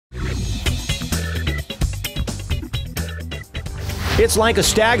It's like a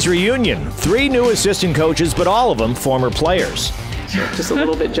Stags reunion. 3 new assistant coaches, but all of them former players. Just a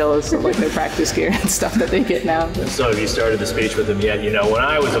little bit jealous of like their practice gear and stuff that they get now. So have you started the speech with them yet? You know, when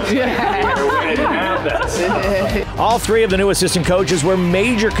I was a player, we didn't have that. All 3 of the new assistant coaches were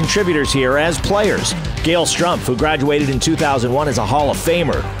major contributors here as players. Gail Strumpf, who graduated in 2001 as a Hall of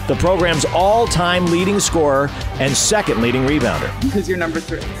Famer, the program's all-time leading scorer and second leading rebounder. Because you're number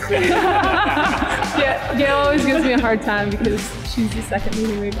 3. Yeah, Gail always gives me a hard time because she's the second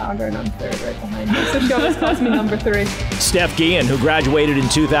leading rebounder and I'm third right behind her. So she always calls me number 3. Steph Geehan, who graduated in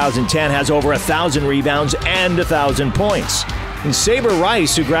 2010, has over 1,000 rebounds and 1,000 points. And Sabra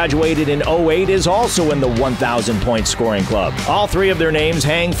Wrice, who graduated in 2008, is also in the 1,000-point scoring club. All 3 of their names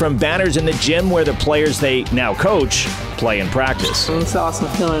hang from banners in the gym where the players they now coach play and practice. It's an awesome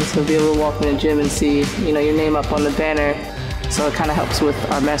feeling to be able to walk in the gym and see, you know, your name up on the banner. So it kind of helps with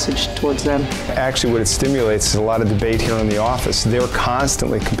our message towards them. Actually, what it stimulates is a lot of debate here in the office. They're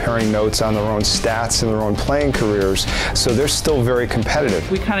constantly comparing notes on their own stats and their own playing careers, so they're still very competitive.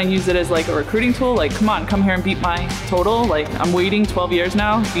 We kind of use it as like a recruiting tool, like, come on, come here and beat my total. Like, I'm waiting 12 years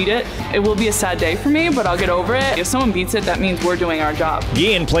now, beat it. It will be a sad day for me, but I'll get over it. If someone beats it, that means we're doing our job.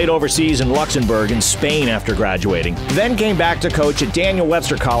 Geehan played overseas in Luxembourg and Spain after graduating, then came back to coach at Daniel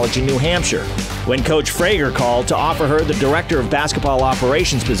Webster College in New Hampshire. When Coach Frager called to offer her the director of basketball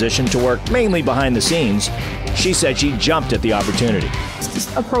operations position to work mainly behind the scenes, she said she jumped at the opportunity. It's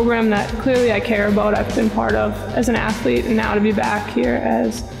just a program that clearly I care about, I've been part of as an athlete, and now to be back here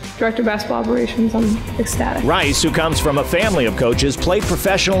as director of basketball operations, I'm ecstatic. Wrice, who comes from a family of coaches, played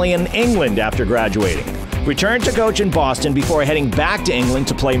professionally in England after graduating. Returned to coach in Boston before heading back to England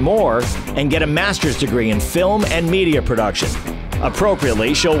to play more and get a master's degree in film and media production.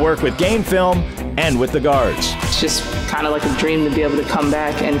 Appropriately, she'll work with game film and with the guards. It's just kind of like a dream to be able to come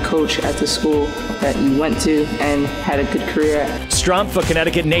back and coach at the school that you went to and had a good career at. Strumpf, a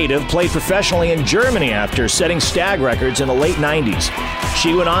Connecticut native, played professionally in Germany after setting Stag records in the late 90s.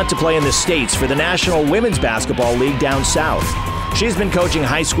 She went on to play in the States for the National Women's Basketball League down south. She's been coaching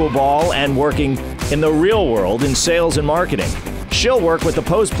high school ball and working in the real world in sales and marketing. She'll work with the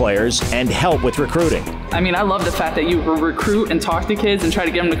post players and help with recruiting. I mean, I love the fact that you recruit and talk to kids and try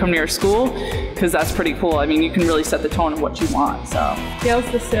to get them to come to your school, because that's pretty cool. I mean, you can really set the tone of what you want, so. Gail's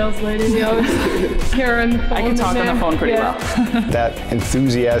the sales lady. You always hear her on the phone. I can talk on the phone pretty well. That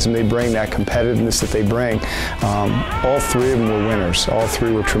enthusiasm they bring, that competitiveness that they bring, all 3 of them were winners. All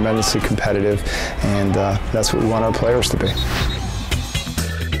 3 were tremendously competitive, and that's what we want our players to be.